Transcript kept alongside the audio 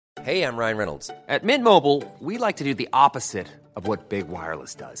Hey, I'm Ryan Reynolds. At Mint Mobile, we like to do the opposite of what Big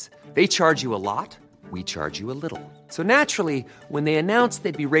Wireless does. They charge you a lot, we charge you a little. So naturally, when they announced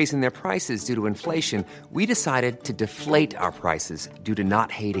they'd be raising their prices due to inflation, we decided to deflate our prices due to not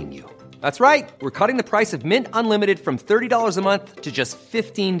hating you. That's right. We're cutting the price of Mint Unlimited from $30 a month to just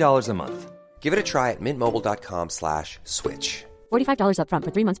 $15 a month. Give it a try at mintmobile.com/switch. $45 up front for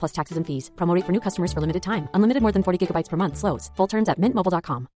 3 months plus taxes and fees. Promo rate for new customers for limited time. Unlimited more than 40 gigabytes per month. Slows full terms at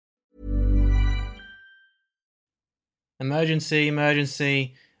mintmobile.com. Emergency,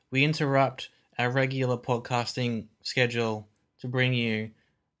 emergency. We interrupt our regular podcasting schedule to bring you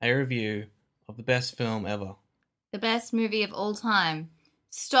a review of the best film ever. The best movie of all time.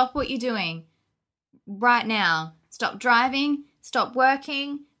 Stop what you're doing right now. Stop driving, stop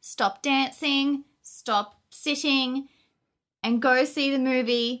working, stop dancing, stop sitting, and go see the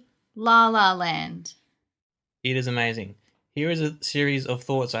movie La La Land. It is amazing. Here is a series of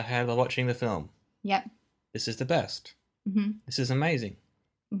thoughts I had while watching the film. Yep. This is the best. Mm-hmm. This is amazing.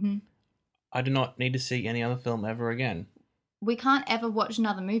 Mm-hmm. I do not need to see any other film ever again. We can't ever watch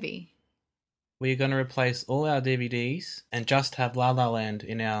another movie. We are going to replace all our DVDs and just have La La Land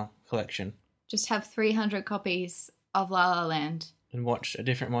in our collection. Just have 300 copies of La La Land. And watch a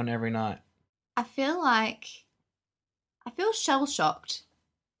different one every night. I feel shell-shocked,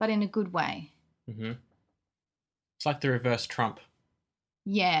 but in a good way. Mm-hmm. It's like the reverse Trump.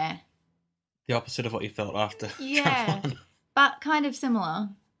 Yeah. The opposite of what you felt after Yeah, Trump won. but kind of similar.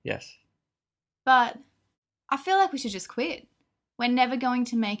 Yes. But I feel like we should just quit. We're never going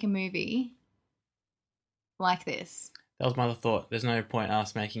to make a movie like this. That was my other thought. There's no point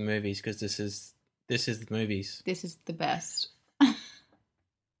us making movies because this is the movies. This is the best.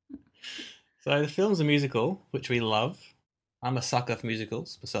 So the film's a musical, which we love. I'm a sucker for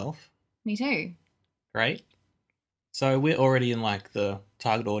musicals myself. Me too. Great. So we're already in like the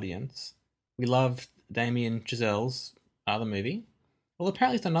target audience. We love Damien Chazelle's other movie. Well,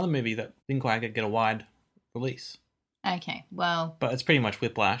 apparently it's another movie that didn't quite get a wide release. Okay, well... But it's pretty much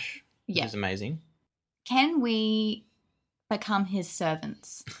Whiplash, which Yeah. is amazing. Can we become his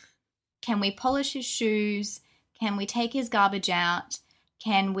servants? Can we polish his shoes? Can we take his garbage out?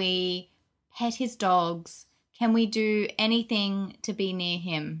 Can we pet his dogs? Can we do anything to be near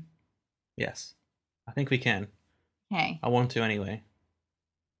him? Yes. I think we can. Okay. I want to anyway.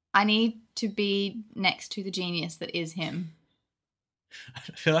 I need to be next to the genius that is him. I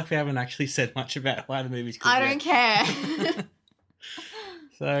feel like we haven't actually said much about why the movie's good I yet. don't care.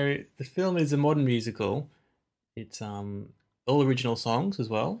 So the film is a modern musical. It's all original songs as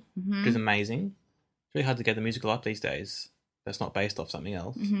well, which is amazing. It's really hard to get the musical up these days. That's not based off something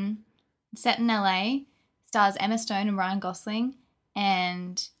else. Mm-hmm. Set in LA, stars Emma Stone and Ryan Gosling,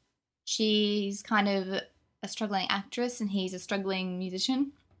 and she's kind of a struggling actress and he's a struggling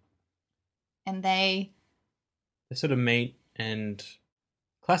musician. And they sort of meet, and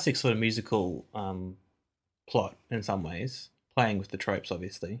classic sort of musical plot in some ways, playing with the tropes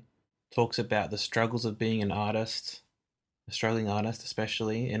obviously. Talks about the struggles of being an artist, a struggling artist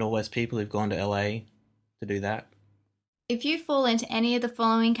especially, and all those people who've gone to LA to do that. If you fall into any of the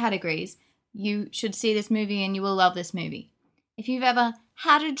following categories, you should see this movie and you will love this movie. If you've ever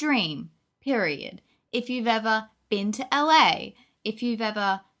had a dream, period. If you've ever been to LA. If you've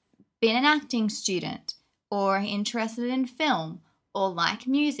ever been an acting student or interested in film or like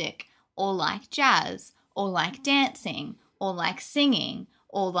music or like jazz or like dancing or like singing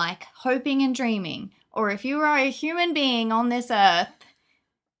or like hoping and dreaming, or if you are a human being on this earth,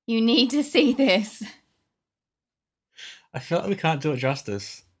 you need to see this. I feel like we can't do it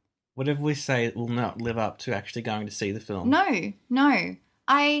justice. Whatever we say will not live up to actually going to see the film. No.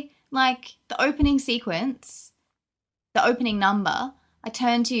 I like the opening sequence, the opening number. I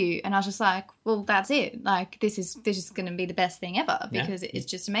turned to you and I was just like, well, that's it. Like, this is going to be the best thing ever because it's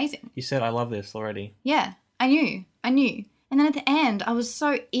just amazing. You said I love this already. Yeah, I knew. And then at the end, I was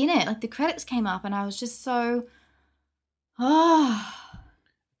so in it. Like, the credits came up and I was just so,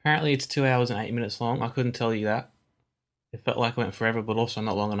 Apparently it's 2 hours and 8 minutes long. I couldn't tell you that. It felt like it went forever, but also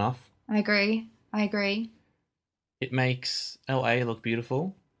not long enough. I agree. It makes LA look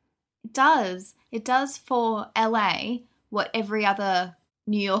beautiful. It does. It does for LA what every other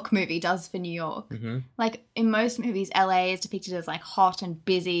New York movie does for New York. Mm-hmm. Like, in most movies, LA is depicted as, like, hot and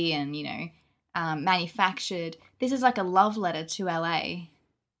busy and, you know, manufactured. This is like a love letter to LA.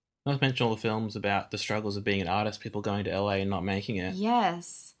 Not to mention all the films about the struggles of being an artist, people going to LA and not making it.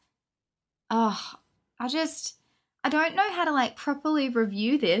 Yes. Oh, I don't know how to, like, properly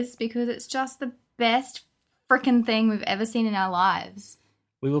review this because it's just the best freaking thing we've ever seen in our lives.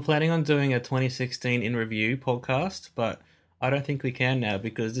 We were planning on doing a 2016 in review podcast, but I don't think we can now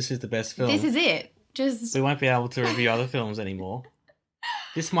because this is the best film. This is it. Just We won't be able to review other films anymore.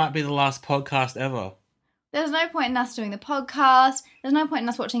 This might be the last podcast ever. there's no point in us doing the podcast. There's no point in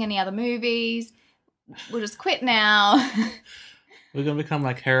us watching any other movies. We'll just quit now. We're going to become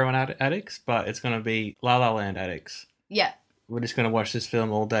like heroin addicts, but it's going to be La La Land addicts. Yeah. We're just going to watch this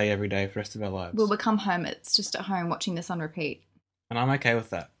film all day, every day for the rest of our lives. We'll become hermits just at home watching this on repeat. And I'm okay with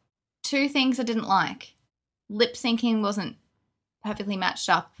that. 2 things I didn't like. Lip syncing wasn't perfectly matched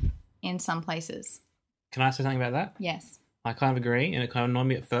up in some places. Can I say something about that? Yes. I kind of agree, and it kind of annoyed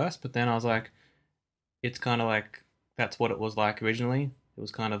me at first, but then I was like, it's kind of like, that's what it was like originally. It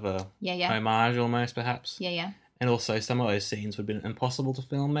was kind of a Yeah. homage almost, perhaps. Yeah. And also, some of those scenes would have been impossible to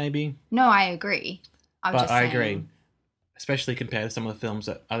film, maybe. No, I agree. But I agree. Especially compared to some of the films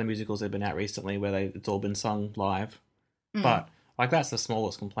that other musicals that have been out recently where it's all been sung live. But like that's the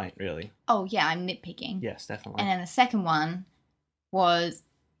smallest complaint, really. Oh, yeah, I'm nitpicking. Yes, definitely. And then the second one was,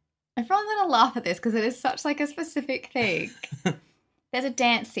 everyone's going to laugh at this because it is such like a specific thing. There's a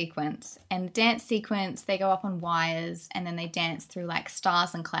dance sequence, and the dance sequence, they go up on wires and then they dance through like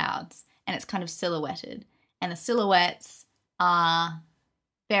stars and clouds, and it's kind of silhouetted. And the silhouettes are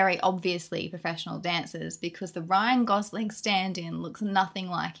very obviously professional dancers because the Ryan Gosling stand-in looks nothing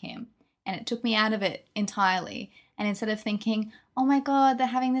like him. And it took me out of it entirely. And instead of thinking, oh my God, they're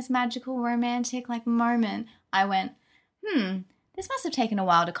having this magical romantic like moment, I went, this must have taken a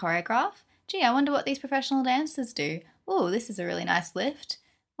while to choreograph. Gee, I wonder what these professional dancers do. Oh, this is a really nice lift.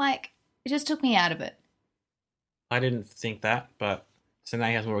 Like, it just took me out of it. I didn't think that, but so now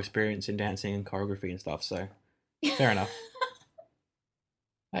he has more experience in dancing and choreography and stuff, so fair enough.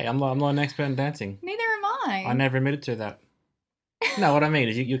 Hey, I'm not an expert in dancing. Neither am I. I never admitted to that. No, what I mean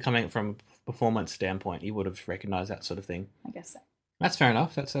is you're coming from a performance standpoint. You would have recognised that sort of thing. I guess so. That's fair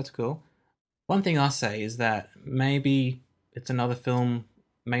enough. That's cool. One thing I'll say is that maybe it's another film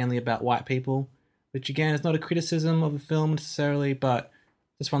mainly about white people, which again is not a criticism of the film necessarily, but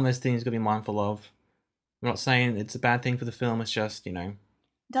just one of those things you've got to be mindful of. I'm not saying it's a bad thing for the film. It's just, It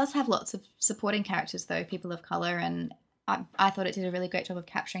does have lots of supporting characters, though, people of colour, and I thought it did a really great job of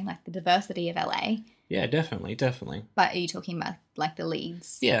capturing like the diversity of LA. Yeah, definitely. But are you talking about like the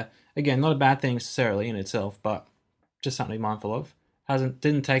leads? Yeah, again, not a bad thing necessarily in itself, but just something to be mindful of.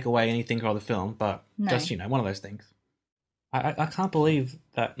 Didn't take away anything from the film, but just one of those things. I can't believe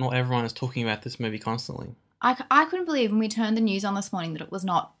that not everyone is talking about this movie constantly. I couldn't believe when we turned the news on this morning that it was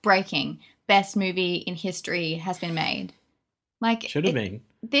not breaking. Best movie in history has been made. Like Should have been.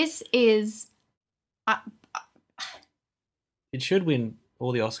 This is. It should win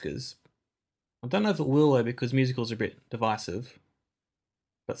all the Oscars. I don't know if it will though, because musicals are a bit divisive.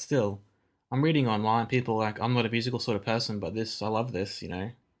 But still, I'm reading online, people are like, I'm not a musical sort of person, but I love this,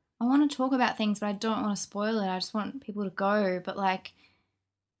 I want to talk about things, but I don't want to spoil it. I just want people to go. But like,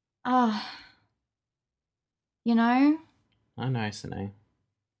 I know, Sine.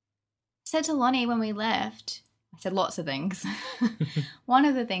 Said to Lonnie when we left, I said lots of things. One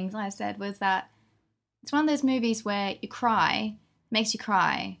of the things I said was that it's one of those movies where you cry, makes you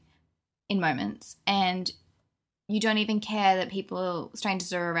cry in moments, and you don't even care that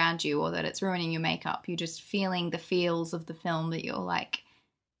strangers are around you or that it's ruining your makeup. You're just feeling the feels of the film that you're like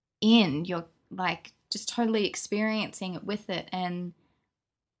in. You're like just totally experiencing it with it. And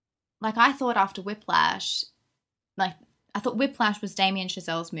like I thought after Whiplash, I thought Whiplash was Damien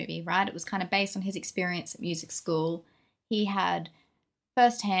Chazelle's movie, right? It was kind of based on his experience at music school. He had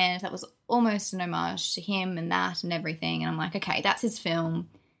firsthand, that was almost an homage to him and that and everything. And I'm like, okay, that's his film.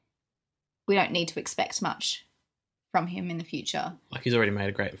 We don't need to expect much from him in the future. Like he's already made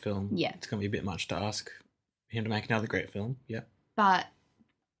a great film. Yeah. It's going to be a bit much to ask him to make another great film. Yeah. But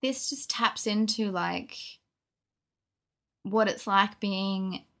this just taps into like what it's like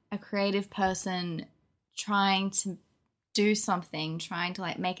being a creative person trying to do something, trying to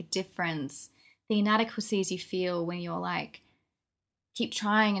like make a difference, the inadequacies you feel when you're like keep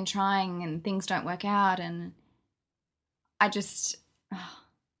trying and things don't work out. And I just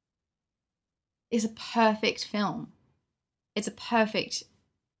it's a perfect film. It's a perfect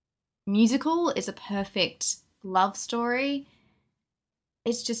musical. It's a perfect love story.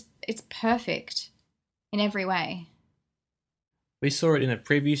 It's perfect in every way. We saw it in a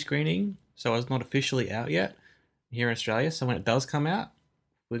preview screening, so it's not officially out yet here in Australia. So when it does come out,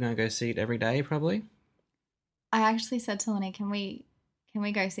 we're going to go see it every day probably. I actually said to Lenny, can we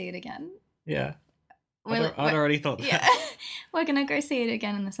go see it again? Yeah. I'd already thought that. Yeah. We're going to go see it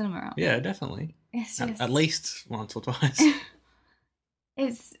again in the cinema, aren't we? Yeah, definitely. It's just, At least once or twice.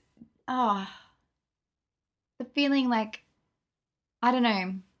 It's, the feeling like, I don't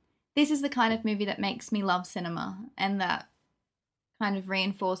know, this is the kind of movie that makes me love cinema, and that kind of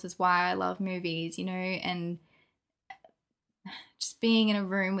reinforces why I love movies, you know, and just being in a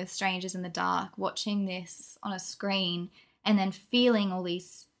room with strangers in the dark, watching this on a screen, and then feeling all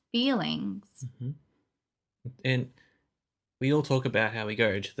these feelings. Mm-hmm. And we all talk about how we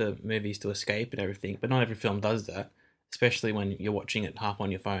go to the movies to escape and everything, but not every film does that, especially when you're watching it half on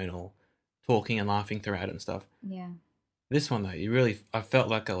your phone or talking and laughing throughout it and stuff. Yeah. This one, though, I felt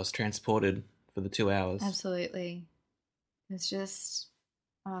like I was transported for the 2 hours. Absolutely. It's just,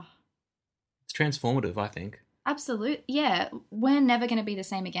 It's transformative, I think. Absolutely. Yeah. We're never going to be the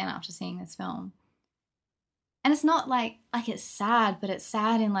same again after seeing this film. And it's not like it's sad, but it's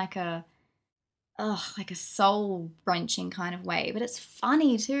sad in like a soul-wrenching kind of way. But it's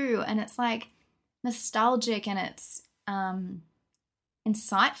funny too, and it's like nostalgic, and it's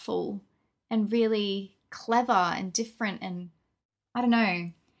insightful and really clever and different. And I don't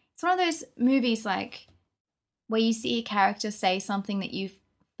know. It's one of those movies like where you see a character say something that you've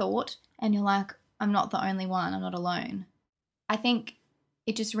thought, and you're like, I'm not the only one. I'm not alone. I think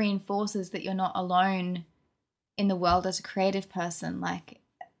it just reinforces that you're not alone in the world as a creative person. Like,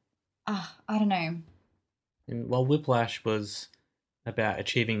 I don't know. And while Whiplash was about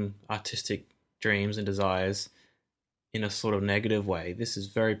achieving artistic dreams and desires in a sort of negative way, this is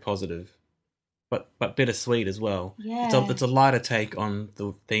very positive, but bittersweet as well. Yeah. It's a lighter take on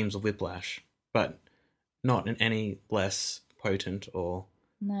the themes of Whiplash, but not in any less potent or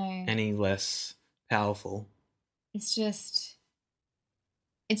any less powerful. It's just,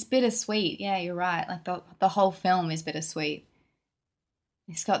 it's bittersweet. Yeah, you're right. Like the whole film is bittersweet.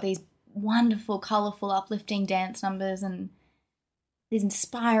 It's got these wonderful, colourful, uplifting dance numbers and these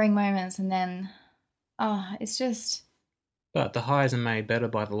inspiring moments, and then, it's just... But the highs are made better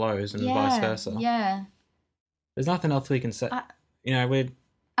by the lows, and vice versa. Yeah. There's nothing else we can say. I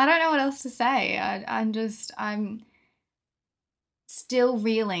I don't know what else to say. I'm still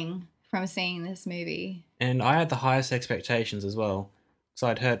reeling from seeing this movie. And I had the highest expectations as well. So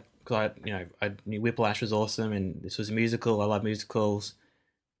I knew Whiplash was awesome, and this was a musical. I love musicals,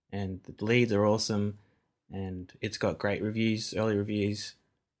 and the leads are awesome, and it's got great reviews, early reviews.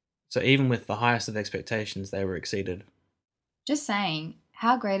 So even with the highest of expectations, they were exceeded. Just saying,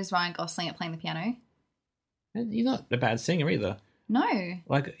 how great is Ryan Gosling at playing the piano? And he's not a bad singer either. No.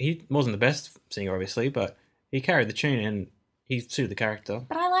 Like, he wasn't the best singer, obviously, but he carried the tune and he suited the character.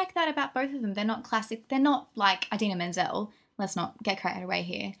 But I like that about both of them. They're not classic. They're not like Idina Menzel. Let's not get carried away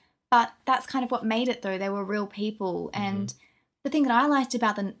here. But that's kind of what made it, though. They were real people. Mm-hmm. And the thing that I liked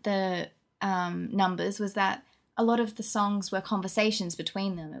about the numbers was that a lot of the songs were conversations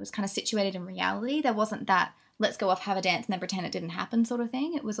between them. It was kind of situated in reality. There wasn't that let's go off, have a dance, and then pretend it didn't happen sort of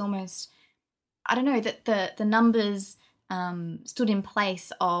thing. It was almost, I don't know, that the numbers stood in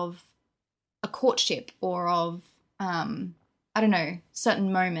place of a courtship or of, I don't know,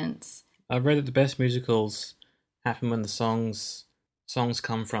 certain moments. I've read that the best musicals happen when the songs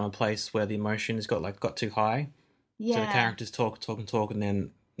come from a place where the emotion has got too high. Yeah. So the characters talk, and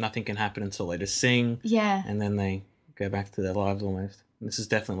then nothing can happen until they just sing. Yeah. And then they go back to their lives almost. And this is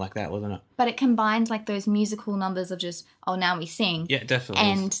definitely like that, wasn't it? But it combined like those musical numbers of just, now we sing. Yeah, definitely.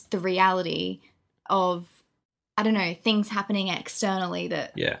 And the reality of, I don't know, things happening externally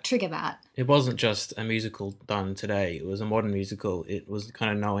that trigger that. It wasn't just a musical done today. It was a modern musical. It was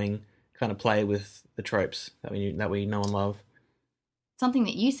kind of play with the tropes that we know and love. Something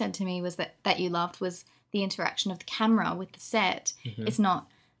that you said to me was that you loved was the interaction of the camera with the set. Mm-hmm. It's not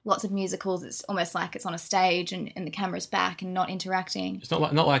lots of musicals. It's almost like it's on a stage and the camera's back and not interacting. It's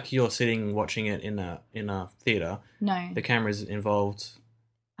not like you're sitting watching it in a theatre. No. The camera's involved.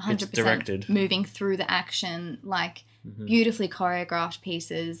 100% it's directed. Moving through the action, like beautifully choreographed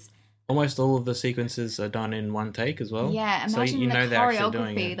pieces. Almost all of the sequences are done in one take as well. Yeah, imagine the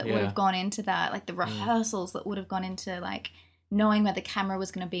choreography that would have gone into that, like the rehearsals that would have gone into like knowing where the camera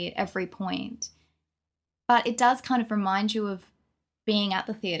was going to be at every point. But it does kind of remind you of being at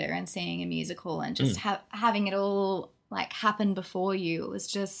the theatre and seeing a musical and just having it all like happen before you. It was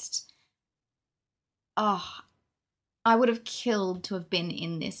just, I would have killed to have been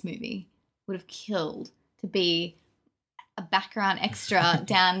in this movie. Would have killed to be a background extra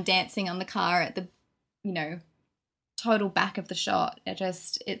down dancing on the car at the, total back of the shot.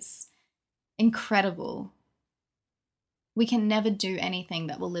 It's incredible. We can never do anything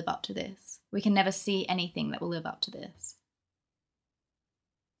that will live up to this. We can never see anything that will live up to this.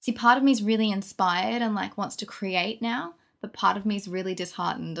 See, part of me is really inspired and like wants to create now, but part of me is really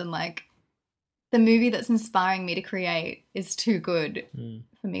disheartened and like the movie that's inspiring me to create is too good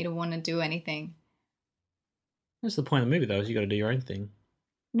for me to want to do anything. That's the point of the movie, though, is you got to do your own thing.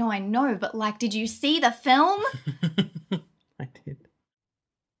 No, I know, but like, did you see the film? I did.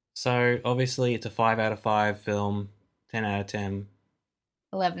 So obviously it's a 5 out of 5 film, 10 out of 10,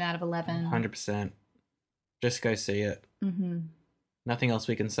 11 out of 11. 100%. Just go see it. Mm-hmm. Nothing else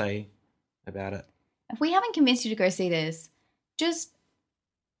we can say about it. If we haven't convinced you to go see this, just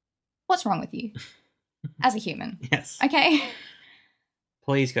what's wrong with you as a human? Yes. Okay?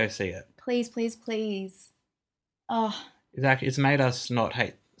 Please go see it. Please, please, please. Oh, It's made us not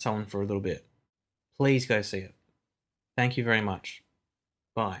hate someone for a little bit. Please go see it. Thank you very much.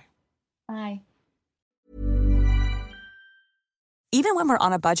 Bye. bye. Even when we're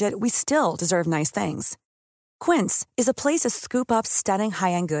on a budget, we still deserve nice things. Quince is a place to scoop up stunning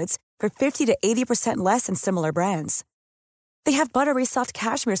high-end goods for 50 to 80% less than similar brands. They have buttery soft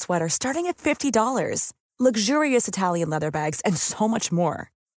cashmere sweaters starting at $50, luxurious Italian leather bags, and so much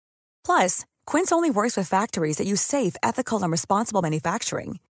more. Plus, Quince only works with factories that use safe, ethical, and responsible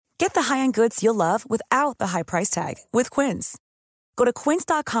manufacturing. Get the high-end goods you'll love without the high price tag with Quince. Go to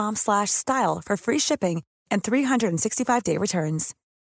quince.com/style for free shipping and 365-day returns.